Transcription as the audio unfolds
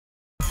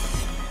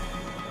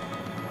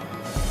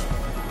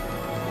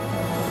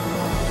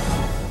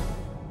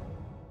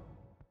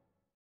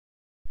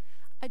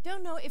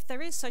don't know if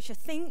there is such a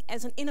thing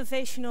as an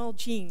innovational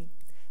gene,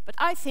 but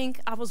I think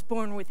I was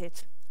born with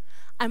it.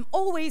 I'm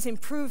always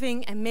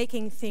improving and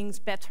making things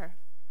better.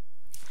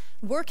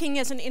 Working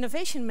as an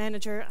innovation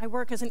manager, I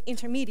work as an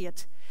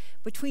intermediate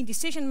between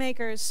decision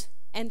makers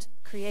and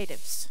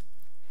creatives.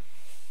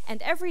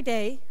 And every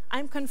day,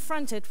 I'm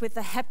confronted with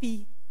the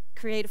happy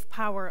creative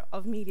power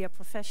of media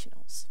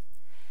professionals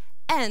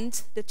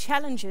and the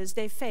challenges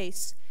they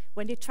face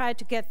when they try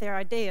to get their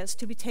ideas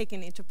to be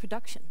taken into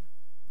production.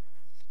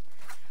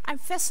 I'm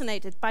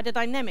fascinated by the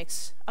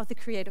dynamics of the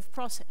creative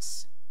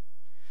process.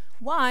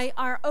 Why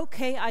are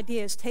okay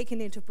ideas taken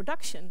into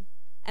production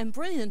and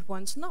brilliant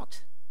ones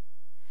not?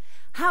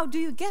 How do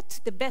you get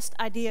the best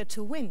idea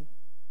to win?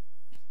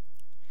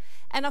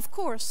 And of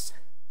course,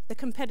 the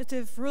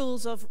competitive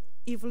rules of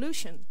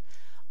evolution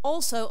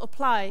also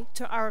apply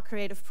to our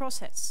creative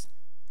process.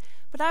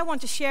 But I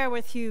want to share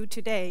with you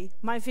today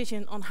my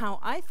vision on how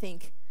I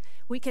think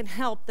we can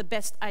help the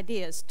best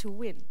ideas to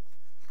win.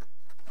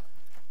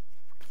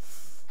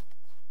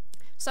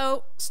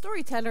 So,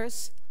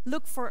 storytellers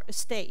look for a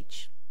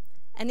stage.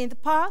 And in the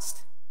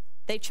past,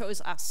 they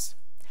chose us.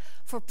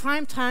 For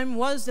prime time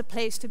was the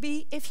place to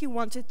be if you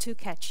wanted to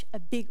catch a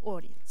big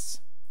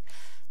audience.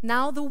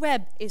 Now the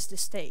web is the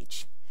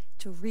stage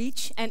to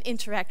reach and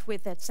interact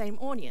with that same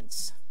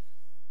audience.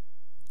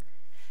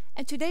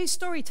 And today's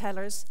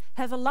storytellers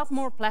have a lot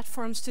more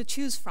platforms to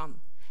choose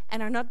from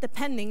and are not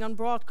depending on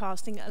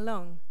broadcasting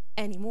alone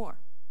anymore.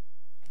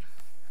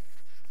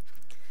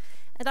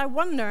 And I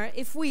wonder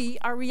if we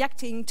are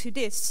reacting to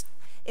this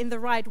in the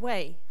right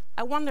way.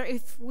 I wonder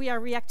if we are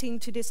reacting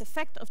to this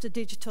effect of the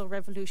digital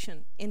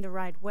revolution in the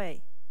right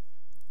way.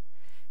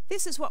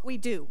 This is what we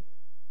do.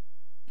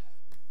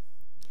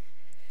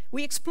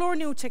 We explore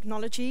new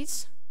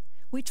technologies.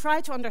 We try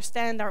to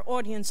understand our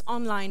audience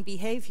online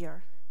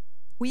behavior.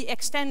 We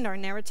extend our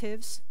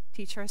narratives,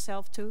 teach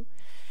ourselves to,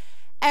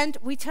 and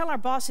we tell our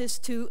bosses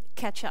to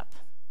catch up.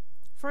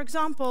 For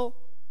example,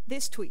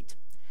 this tweet.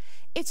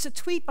 It's a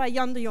tweet by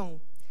Jan de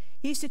Jong.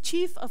 He's the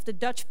chief of the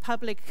Dutch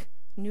Public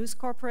News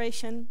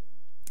Corporation,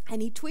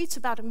 and he tweets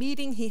about a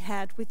meeting he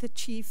had with the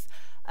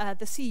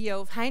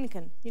CEO of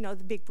Heineken, you know,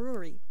 the big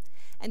brewery.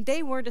 And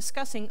they were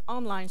discussing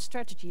online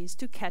strategies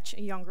to catch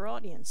a younger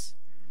audience.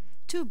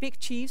 Two big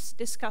chiefs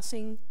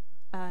discussing,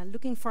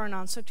 looking for an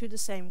answer to the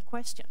same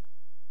question.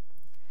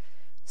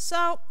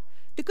 So,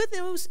 the good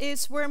news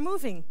is we're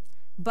moving,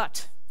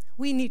 but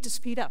we need to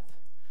speed up.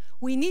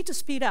 We need to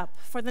speed up,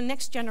 for the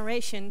next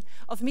generation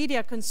of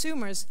media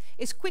consumers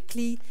is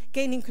quickly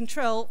gaining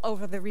control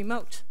over the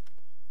remote.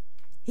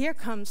 Here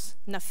comes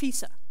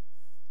Nafisa.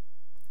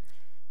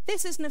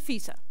 This is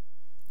Nafisa,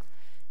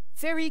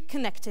 very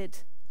connected,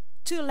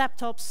 2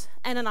 laptops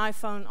and an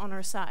iPhone on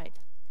her side.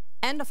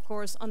 And of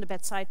course, on the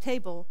bedside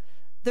table,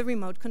 the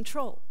remote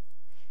control.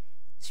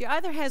 She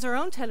either has her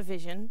own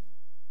television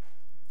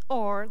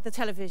or the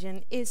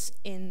television is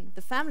in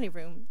the family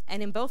room,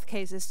 and in both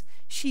cases,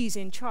 she's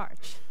in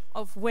charge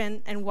of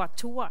when and what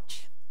to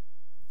watch.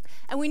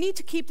 And we need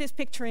to keep this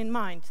picture in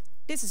mind.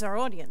 This is our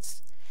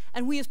audience,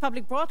 and we as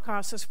public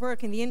broadcasters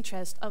work in the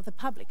interest of the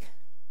public.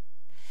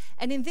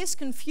 And in this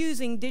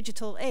confusing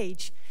digital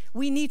age,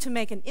 we need to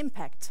make an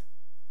impact.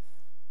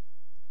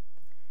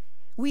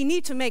 We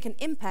need to make an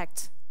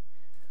impact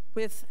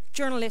with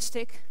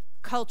journalistic,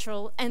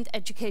 cultural, and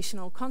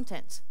educational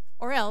content,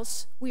 or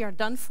else we are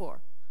done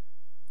for.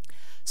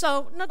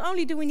 So not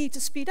only do we need to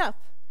speed up,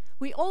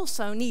 we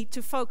also need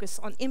to focus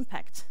on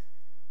impact.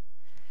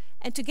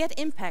 And to get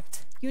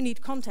impact, you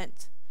need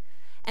content.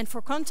 And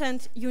for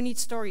content, you need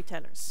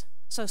storytellers.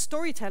 So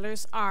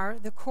storytellers are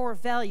the core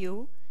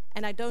value,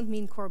 and I don't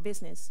mean core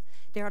business.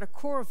 They are the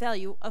core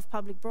value of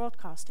public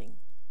broadcasting.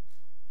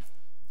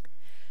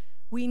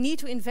 We need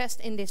to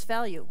invest in this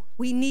value.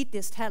 We need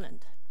this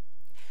talent.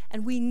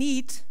 And we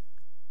need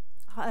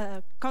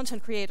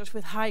content creators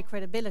with high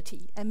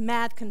credibility and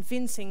mad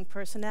convincing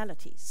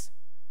personalities,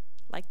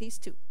 like these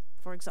two,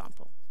 for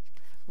example,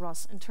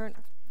 Ross and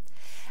Turner.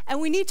 And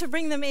we need to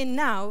bring them in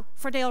now,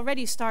 for they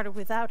already started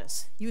without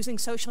us, using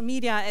social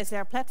media as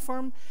their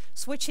platform,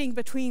 switching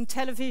between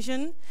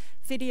television,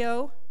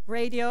 video,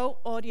 radio,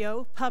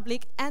 audio,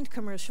 public and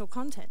commercial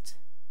content.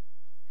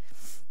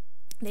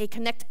 They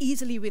connect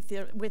easily with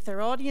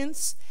their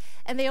audience,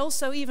 and they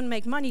also even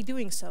make money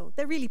doing so.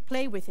 They really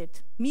play with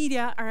it.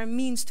 Media are a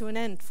means to an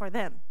end for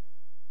them.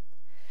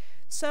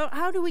 So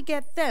how do we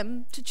get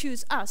them to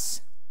choose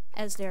us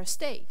as their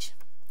stage?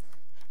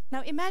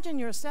 Now imagine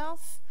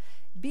yourself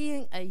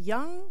being a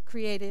young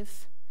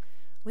creative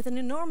with an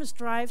enormous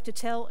drive to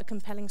tell a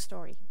compelling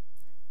story.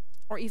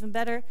 Or even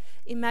better,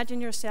 imagine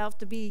yourself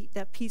to be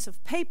that piece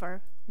of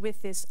paper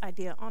with this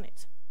idea on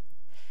it.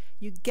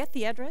 You get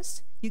the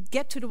address, you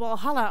get to the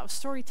Valhalla of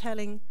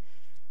storytelling,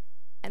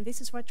 and this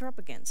is what you're up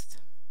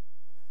against.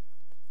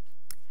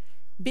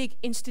 Big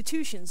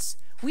institutions.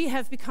 We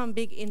have become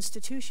big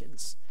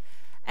institutions.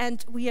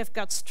 And we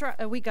got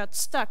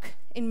stuck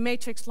in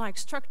matrix-like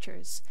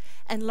structures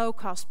and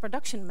low-cost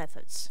production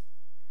methods.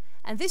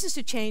 And this is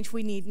the change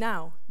we need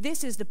now.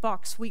 This is the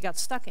box we got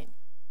stuck in.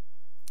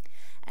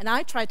 And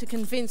I try to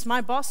convince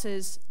my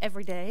bosses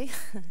every day,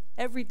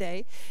 every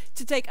day,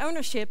 to take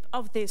ownership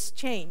of this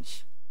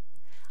change.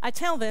 I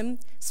tell them,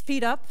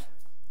 speed up,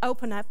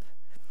 open up,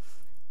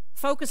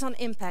 focus on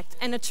impact,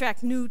 and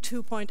attract new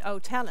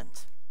 2.0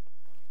 talent.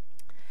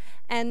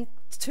 And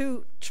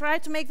to try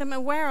to make them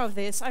aware of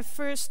this, I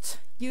first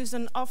used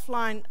an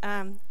offline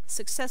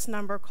success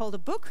number called a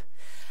book.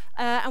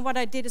 And what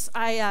I did is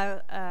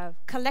I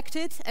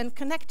collected and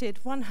connected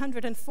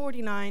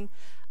 149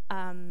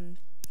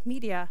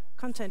 media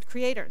content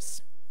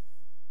creators.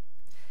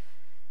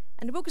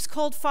 And the book is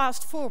called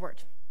Fast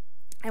Forward.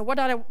 And what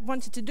I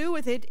wanted to do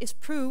with it is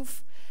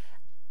prove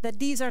that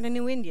these are the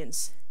new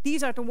Indians.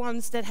 These are the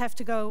ones that have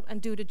to go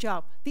and do the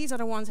job. These are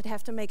the ones that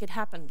have to make it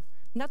happen,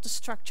 not the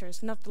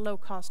structures, not the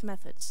low-cost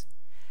methods.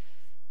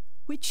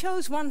 We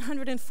chose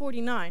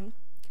 149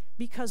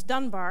 because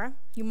Dunbar,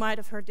 you might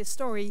have heard this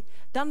story,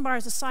 Dunbar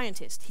is a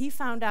scientist. He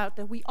found out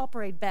that we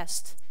operate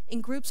best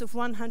in groups of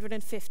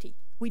 150.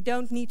 We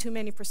don't need too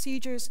many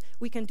procedures.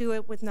 We can do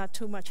it with not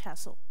too much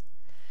hassle.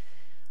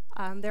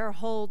 There are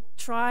whole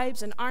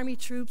tribes and army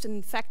troops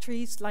and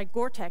factories like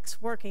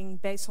Gore-Tex working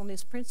based on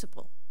this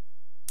principle.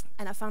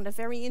 And I found that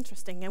very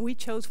interesting. And we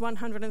chose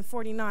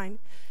 149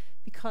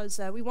 because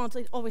we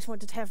always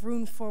wanted to have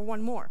room for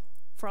one more.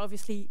 For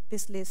obviously,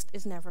 this list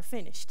is never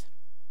finished.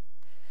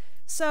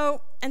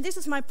 So, and this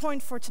is my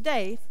point for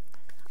today.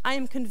 I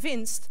am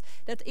convinced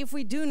that if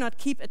we do not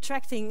keep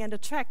attracting and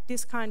attract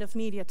this kind of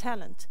media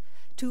talent,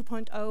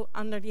 2.0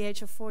 under the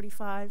age of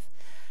 45,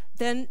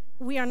 then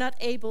we are not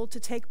able to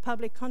take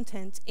public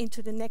content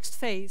into the next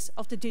phase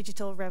of the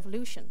digital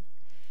revolution.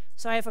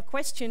 So I have a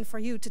question for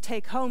you to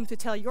take home to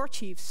tell your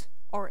chiefs,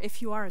 or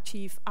if you are a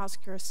chief,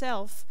 ask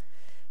yourself,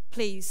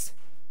 please,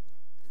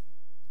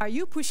 are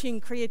you pushing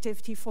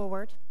creativity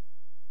forward?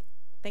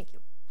 Thank you.